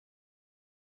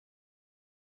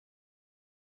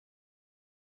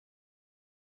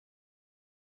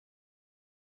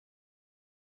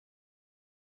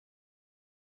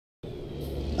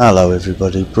Hello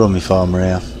everybody, Brummy Farmer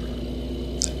here,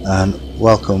 and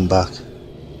welcome back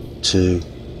to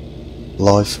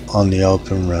Life on the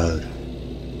Open Road.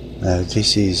 Now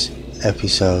this is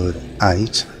episode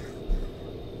 8,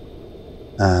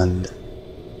 and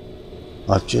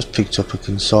I've just picked up a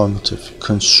consignment of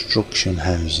construction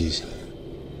houses,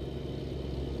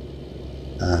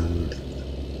 and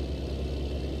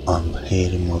I'm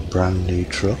here in my brand new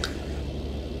truck,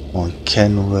 my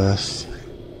Kenworth.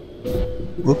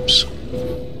 Whoops,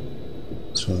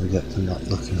 so I get them not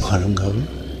looking where I'm going.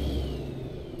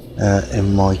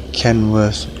 In my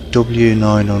Kenworth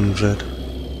W900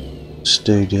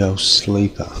 Studio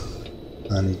Sleeper,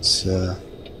 and it's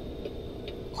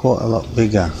quite a lot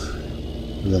bigger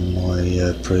than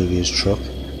my previous truck,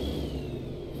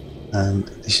 and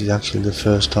this is actually the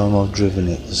first time I've driven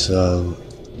it, so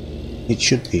it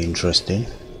should be interesting.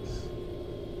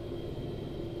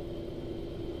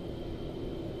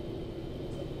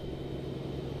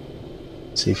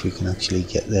 See if we can actually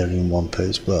get there in one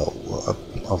piece. Well,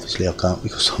 obviously I can't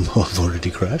because I've already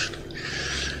crashed,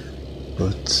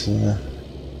 but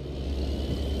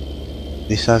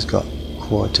this has got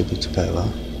quite a bit of power.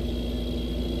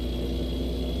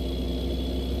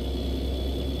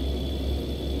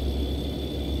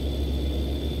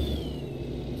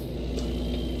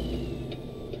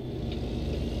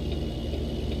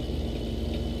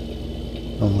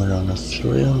 And we're on a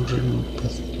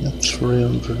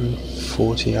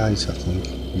 348, I think,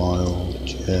 mile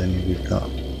journey we've got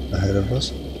ahead of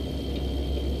us.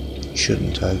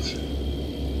 Shouldn't take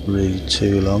really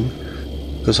too long,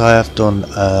 because I have done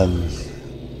a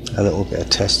little bit of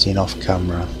testing off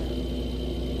camera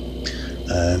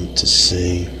to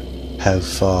see how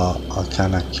far I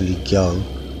can actually go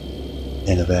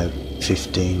in about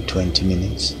 15-20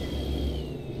 minutes,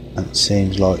 and it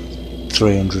seems like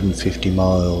 350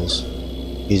 miles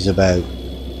is about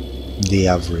the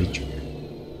average.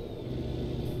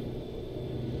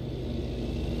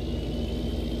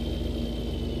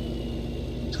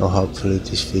 So hopefully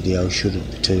this video shouldn't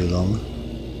be too long,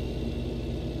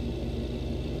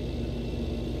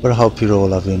 but I hope you're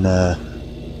all having a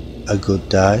good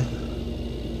day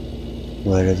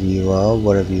wherever you are,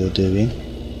 whatever you're doing.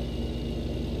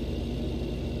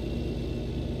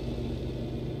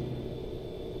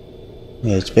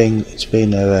 Yeah, it's been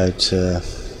about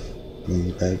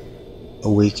a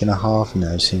week and a half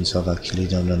now since I've actually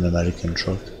done an American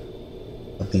truck.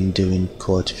 I've been doing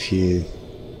quite a few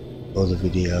other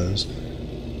videos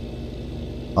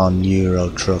on Euro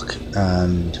Truck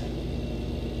and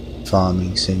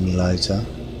Farming Simulator.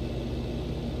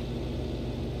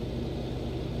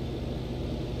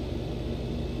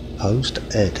 Post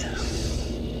Ed.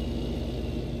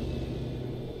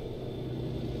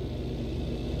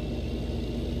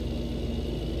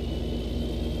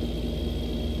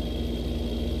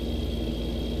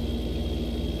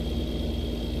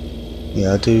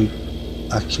 Yeah, I do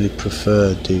actually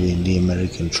prefer doing the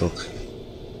American truck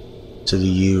to the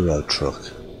Euro truck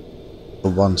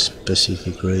for one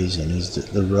specific reason, is that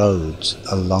the roads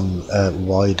are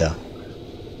wider,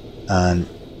 and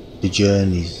the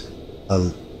journeys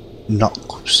are not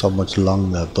so much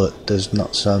longer, but there's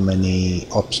not so many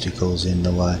obstacles in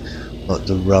the way, but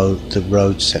the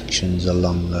road sections are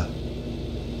longer,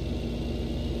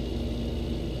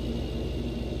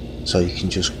 so you can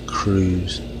just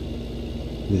cruise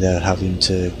without having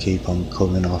to keep on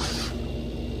coming off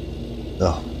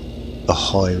the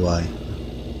highway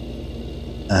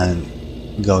and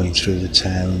going through the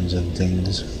towns and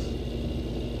things,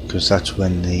 because that's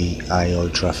when the AI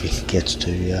traffic gets to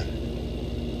you.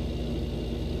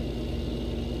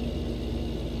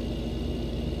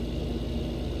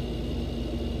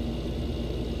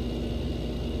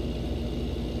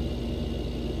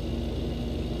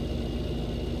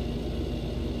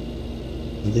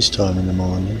 This time in the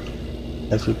morning,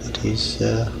 everybody's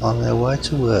on their way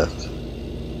to work.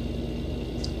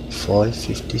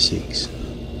 5:56.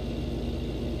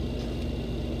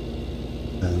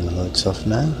 And the lights off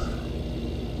now.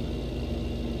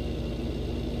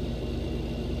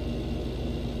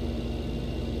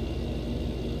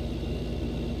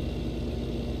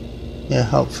 Yeah,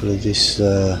 hopefully this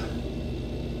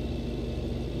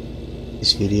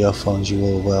video finds you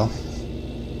all well.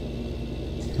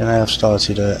 And I have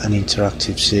started an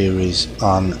interactive series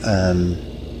on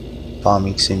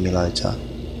Farming Simulator.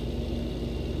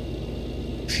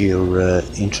 If you're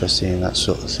interested in that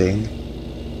sort of thing,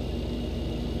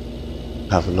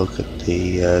 have a look at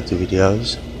the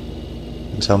videos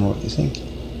and tell me what you think.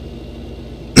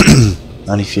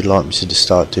 And if you'd like me to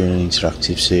start doing an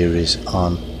interactive series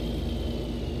on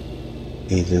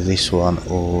either this one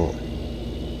or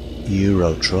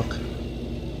Euro truck,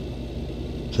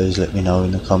 please let me know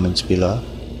in the comments below.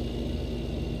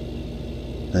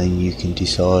 Then you can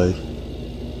decide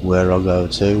where I go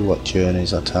to, what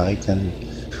journeys I take, and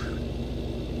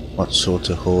what sort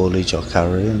of haulage I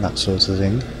carry and that sort of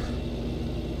thing.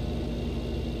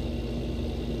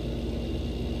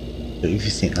 But if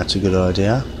you think that's a good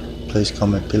idea, please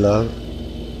comment below.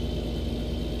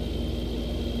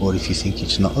 Or if you think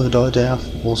it's not a good idea,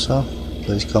 also,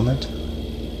 please comment.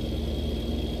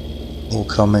 All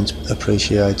comments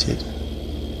appreciated.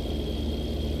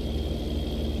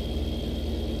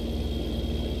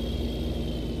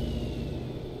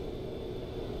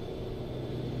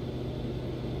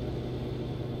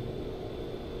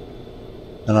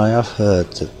 And I have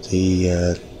heard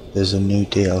that there's a new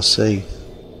DLC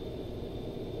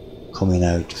coming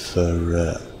out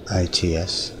for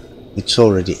ATS. It's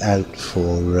already out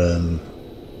for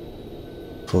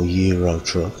Euro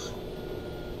Truck,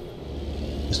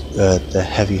 the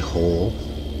heavy haul,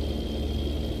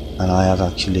 and I have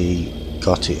actually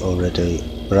got it already,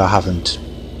 but I haven't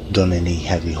done any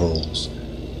heavy hauls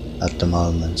at the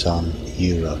moment on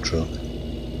Euro Truck.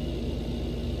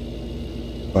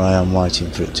 But I am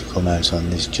waiting for it to come out on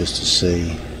this just to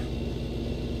see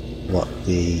what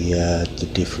the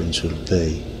difference will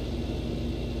be.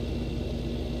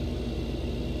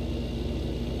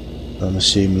 I'm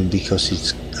assuming because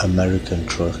it's American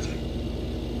truck,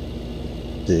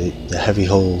 the heavy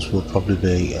hauls will probably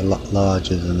be a lot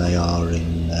larger than they are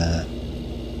in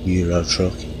Euro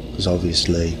truck, because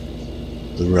obviously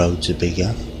the roads are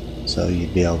bigger, so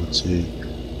you'd be able to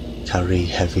carry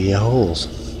heavier hauls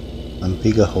and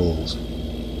bigger hauls.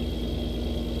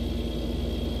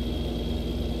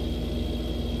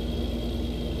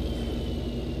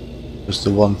 Because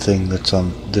the one thing that's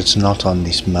not on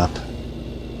this map,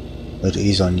 but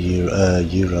is on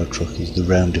Euro truck, is the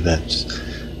roundabouts,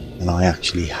 and I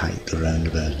actually hate the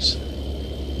roundabouts.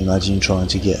 Imagine trying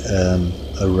to get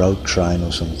a road train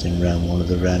or something around one of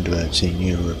the roundabouts in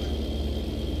Europe.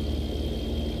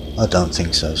 I don't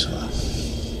think so,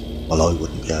 well, I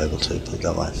wouldn't be able to, put it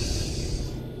that way.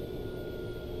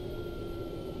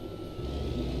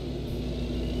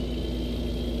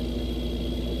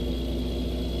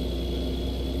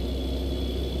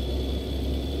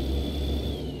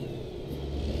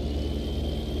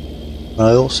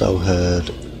 I also heard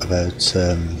about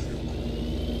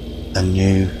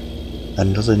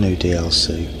another new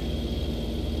DLC,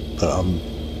 but I'm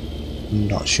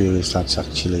not sure if that's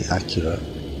actually accurate.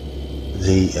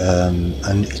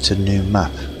 And it's a new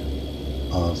map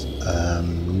of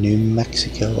New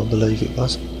Mexico, I believe it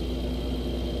was.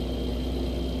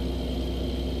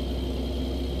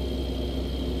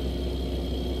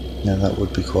 Now that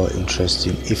would be quite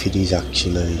interesting if it is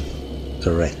actually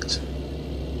correct.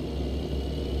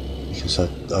 Because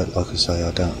like I say,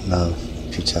 I don't know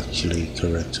if it's actually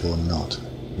correct or not.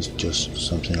 It's just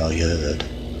something I heard.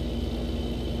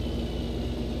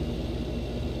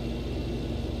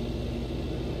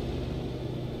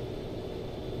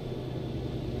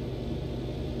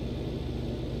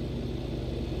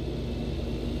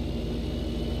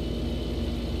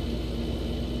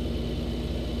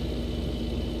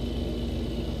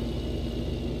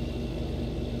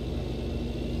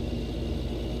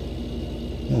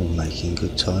 Oh, making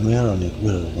good time here on it.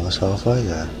 We're almost halfway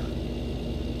there.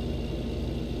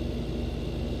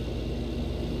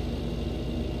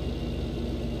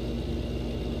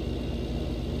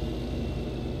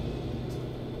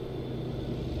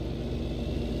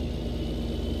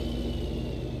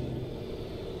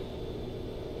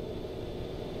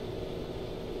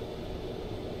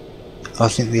 I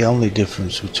think the only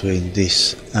difference between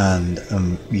this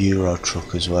and Euro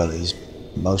truck as well is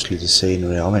mostly the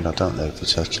scenery. I mean, I don't know if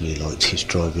it's actually like this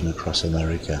driving across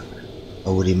America. I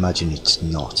would imagine it's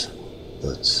not,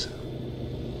 but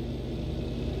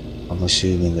I'm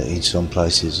assuming that in some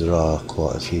places there are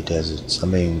quite a few deserts. I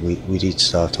mean, we did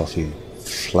start off in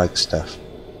Flagstaff,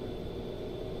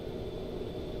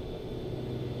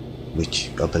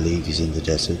 which I believe is in the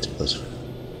desert, but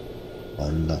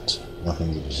I'm not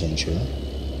 100% sure.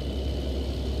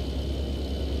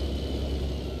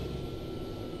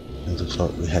 It looks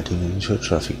like we're heading into a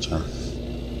traffic jam.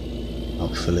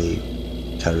 Hopefully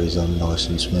it carries on nice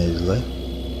and smoothly.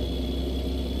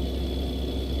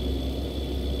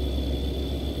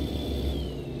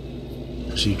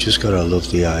 So you just gotta love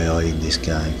the AI in this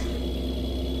game.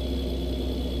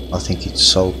 I think its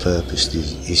sole purpose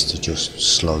is to just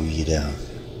slow you down.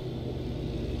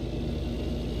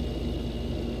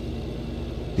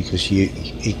 Because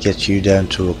it gets you down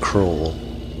to a crawl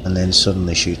and then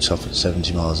suddenly shoots off at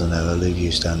 70 miles an hour, leave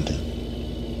you standing.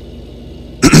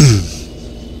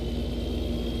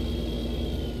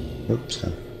 Oops,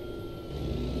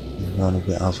 I'm going a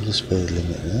bit over the speed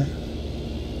limit there.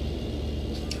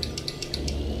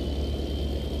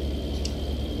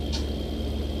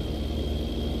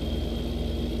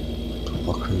 Put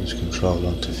my cruise control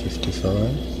onto 55.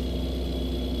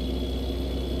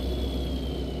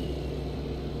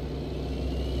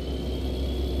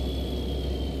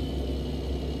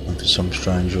 And for some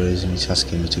strange reason it's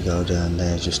asking me to go down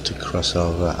there just to cross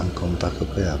over and come back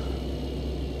up here.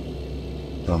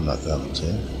 But I'm not going to.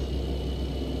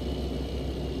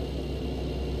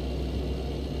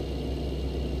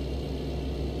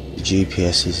 The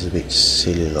GPS is a bit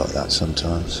silly like that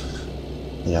sometimes.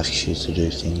 It asks you to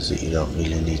do things that you don't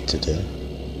really need to do.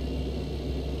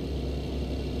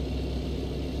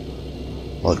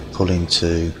 Like pull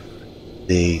into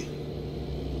the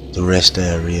rest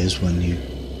areas when you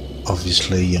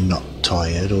obviously you're not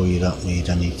tired or you don't need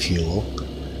any fuel.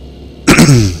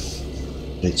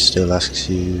 It still asks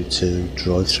you to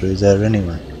drive through there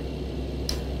anyway.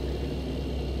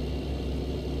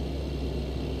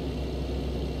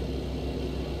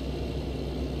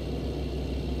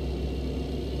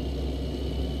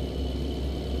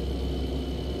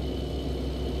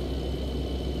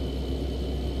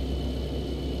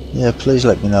 Yeah, please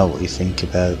let me know what you think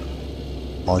about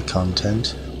my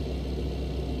content.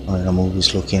 I mean, I'm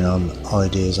always looking on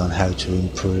ideas on how to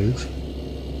improve.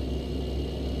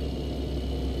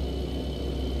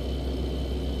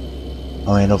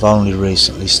 I mean, I've only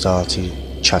recently started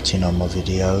chatting on my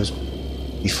videos.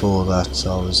 Before that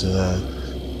I was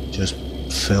just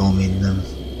filming them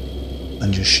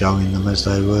and just showing them as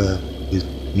they were, with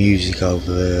music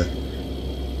over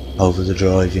the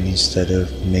driving instead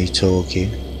of me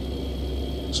talking.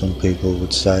 Some people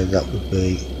would say that would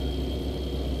be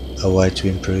a way to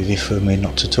improve it for me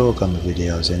not to talk on the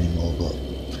videos anymore, but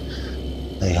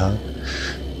hey ho.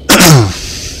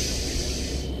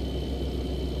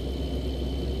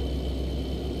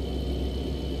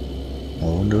 I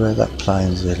wonder where that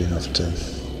plane's heading off to.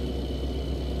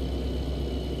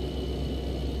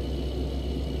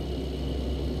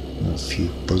 A few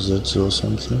buzzards or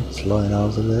something flying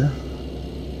over there.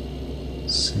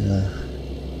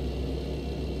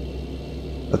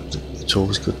 But it's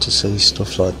always good to see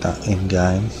stuff like that in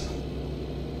game.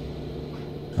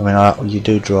 I mean, you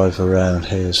do drive around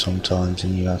here sometimes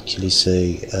and you actually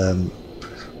see,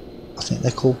 I think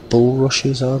they're called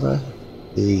bulrushes, are they?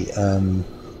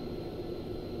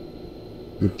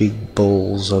 The big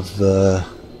balls of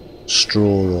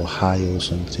straw or hay or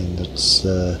something that's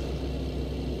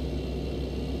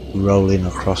rolling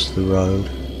across the road.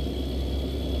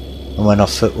 And when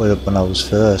I was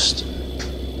first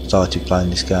started playing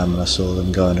this game and I saw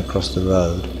them going across the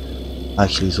road, I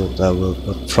actually thought they were,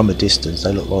 from a distance,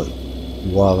 they looked like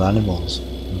wild animals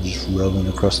just rolling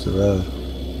across the road.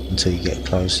 Until you get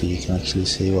closer you can actually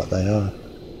see what they are.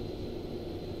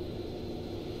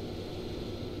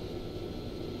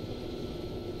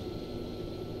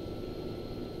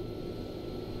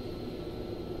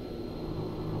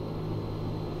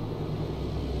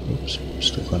 Oops,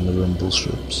 stuck on the rumble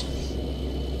strips.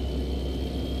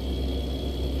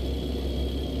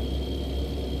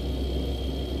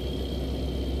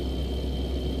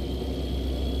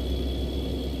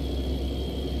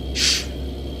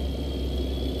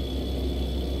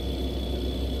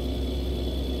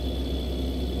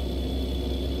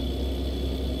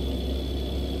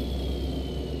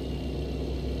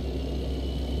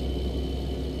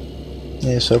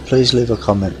 Yeah, so please leave a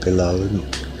comment below, and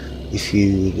if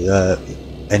you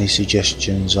any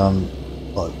suggestions on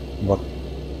like what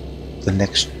the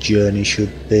next journey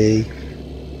should be,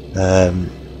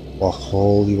 what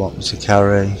haul you want me to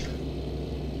carry,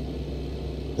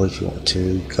 or if you want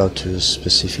to go to a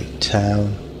specific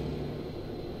town.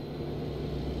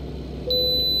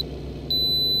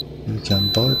 You can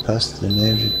bypass the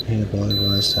nearby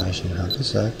rail station. Have a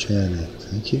safe journey.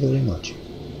 Thank you very much.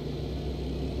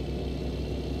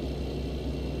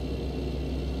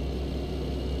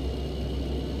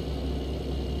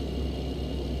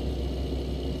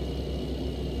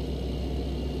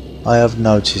 I have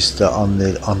noticed that on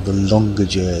the longer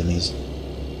journeys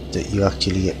that you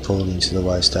actually get pulled into the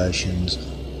way stations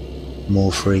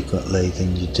more frequently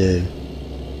than you do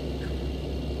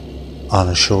on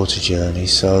a shorter journey.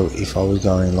 So if I was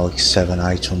going like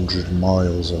 700-800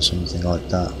 miles or something like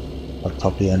that, I'd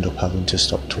probably end up having to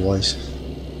stop twice,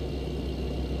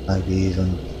 maybe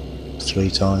even 3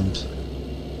 times.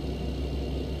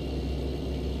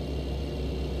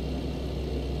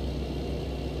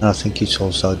 And I think it's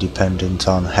also dependent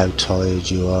on how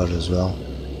tired you are as well,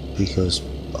 because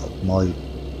my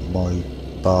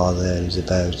bar there is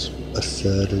about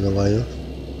 1/3 of the way up.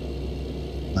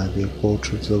 maybe a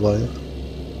quarter of the way up.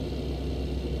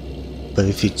 But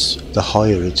if it's the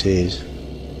higher it is,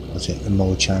 I think the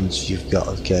more chance you've got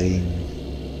of getting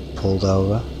pulled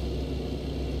over.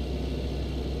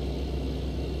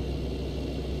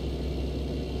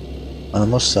 And I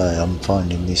must say, I'm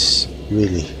finding this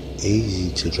really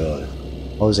easy to drive.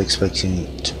 I was expecting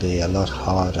it to be a lot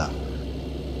harder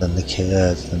than the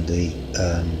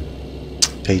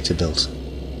Peterbilt,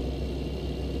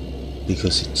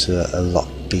 because it's a lot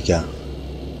bigger.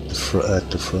 The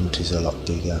front is a lot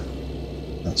bigger.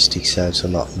 It sticks out a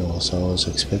lot more, so I was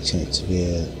expecting it to be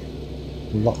a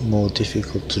lot more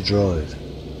difficult to drive.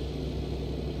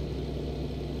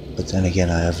 But then again,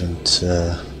 I haven't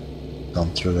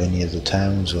gone through any of the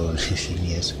towns or anything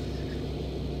yet,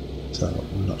 so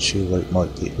I'm not sure what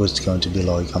it's going to be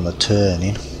like on the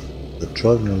turning. But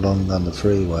driving along on the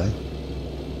freeway,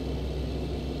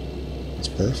 it's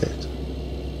perfect.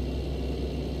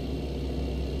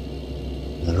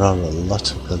 There are a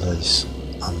lot of police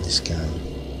on this game.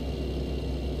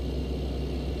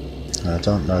 I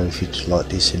don't know if it's like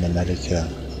this in America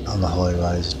on the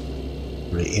highways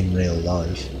in real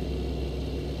life.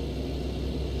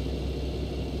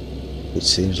 It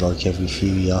seems like every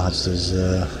few yards there's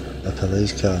a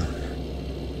police car.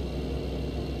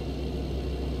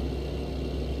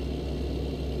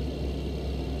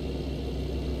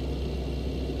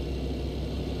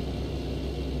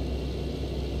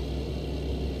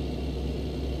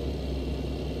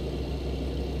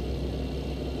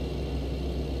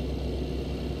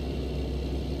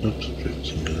 Oops,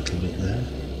 drifting a little bit there.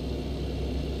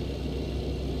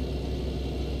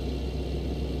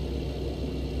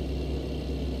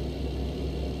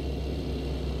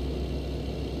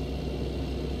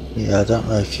 Yeah, I don't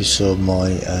know if you saw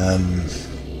my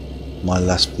my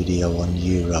last video on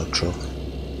Euro Truck,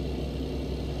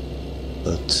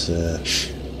 but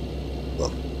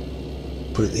well,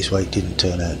 put it this way, it didn't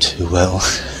turn out too well.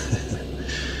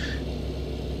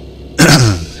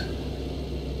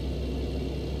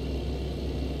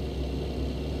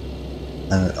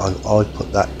 And I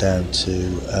put that down to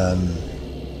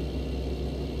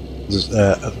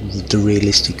the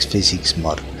realistic physics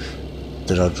mod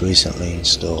that I've recently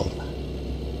installed,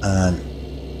 and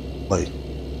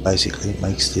basically it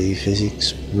makes the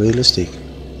physics realistic.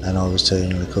 And I was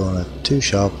turning the corner too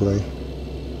sharply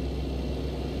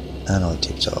and I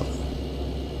tipped off.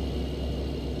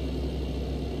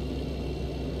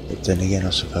 But then again,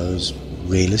 I suppose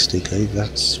realistically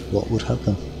that's what would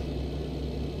happen.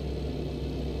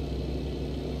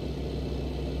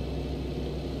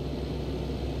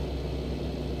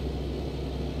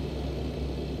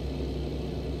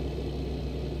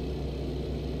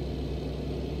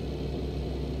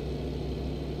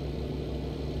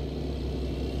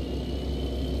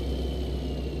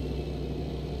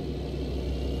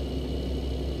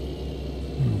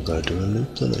 Go do a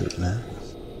loop-the-loop now.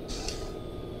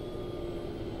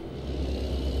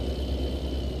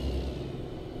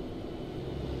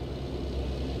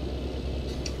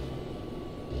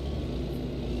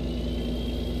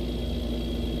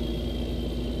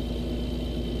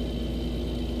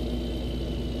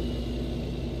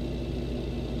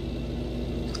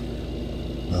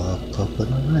 Oh,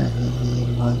 popping away,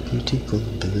 my beautiful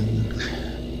balloon.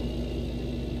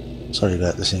 Sorry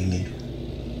about the singing.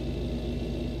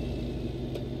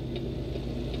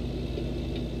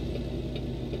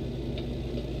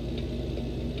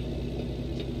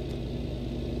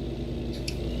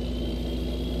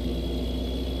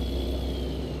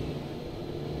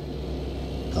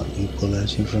 Can't you pull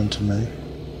out in front of me?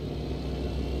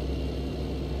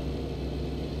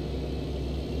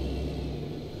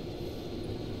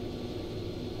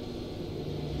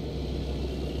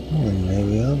 And there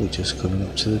we are, we're just coming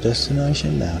up to the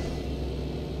destination now.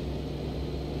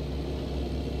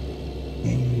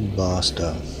 In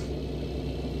Barstow.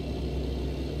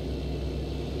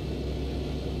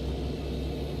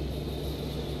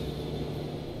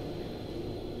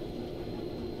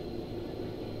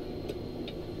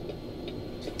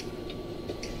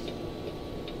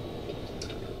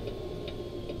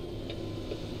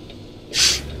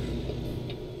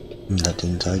 That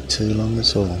didn't take too long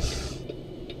at all.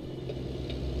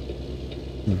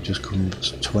 We've just come up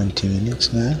to 20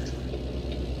 minutes now.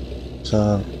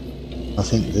 So I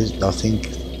think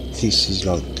this is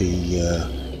like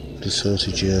the sort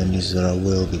of journeys that I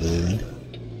will be doing,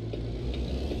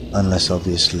 unless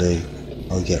obviously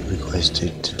I get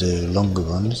requested to do longer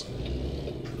ones.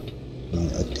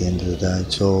 At the end of the day,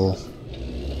 it's all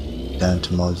down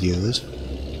to my viewers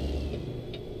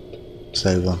if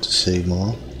they want to see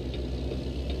more.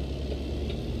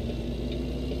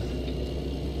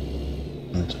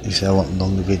 And if they want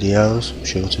longer videos,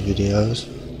 shorter videos,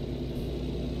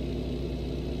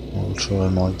 I'll try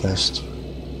my best.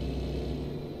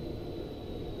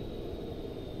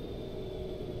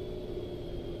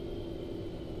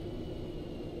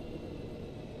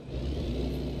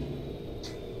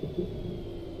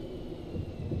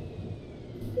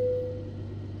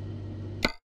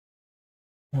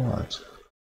 Alright,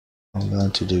 I'm going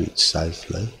to do it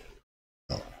safely,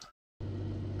 well,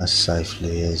 as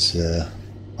safely as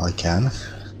I can,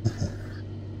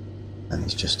 and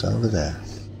it's just over there.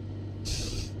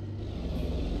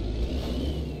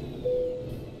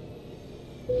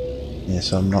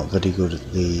 Yes, I'm not very good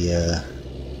at the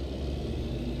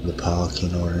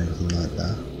parking or anything like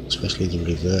that, especially the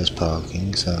reverse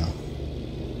parking, so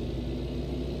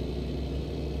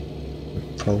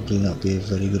it'd probably not be a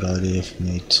very good idea for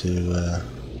me to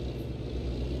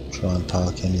try and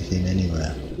park anything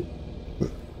anywhere.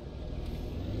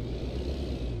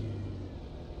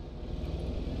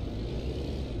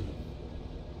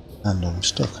 And I'm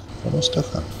stuck. What am I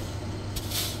stuck on?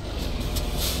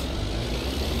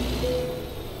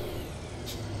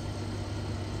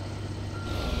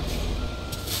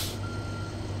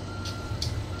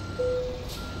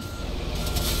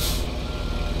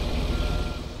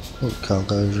 Oh, car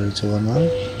goes right to one line.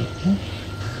 Okay.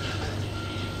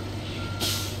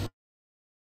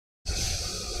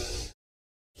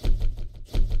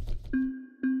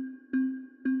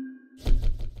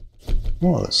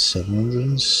 Oh, that's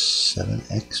 707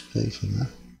 XP for that.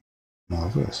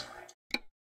 Marvellous.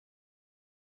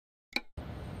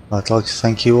 I'd like to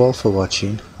thank you all for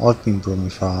watching. I've been Brummy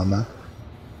Farmer,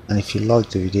 and if you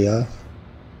liked the video,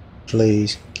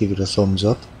 please give it a thumbs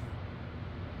up.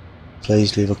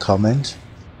 Please leave a comment,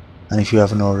 and if you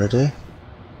haven't already,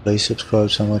 please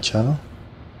subscribe to my channel,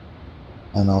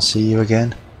 and I'll see you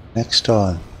again next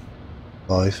time.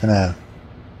 Bye for now.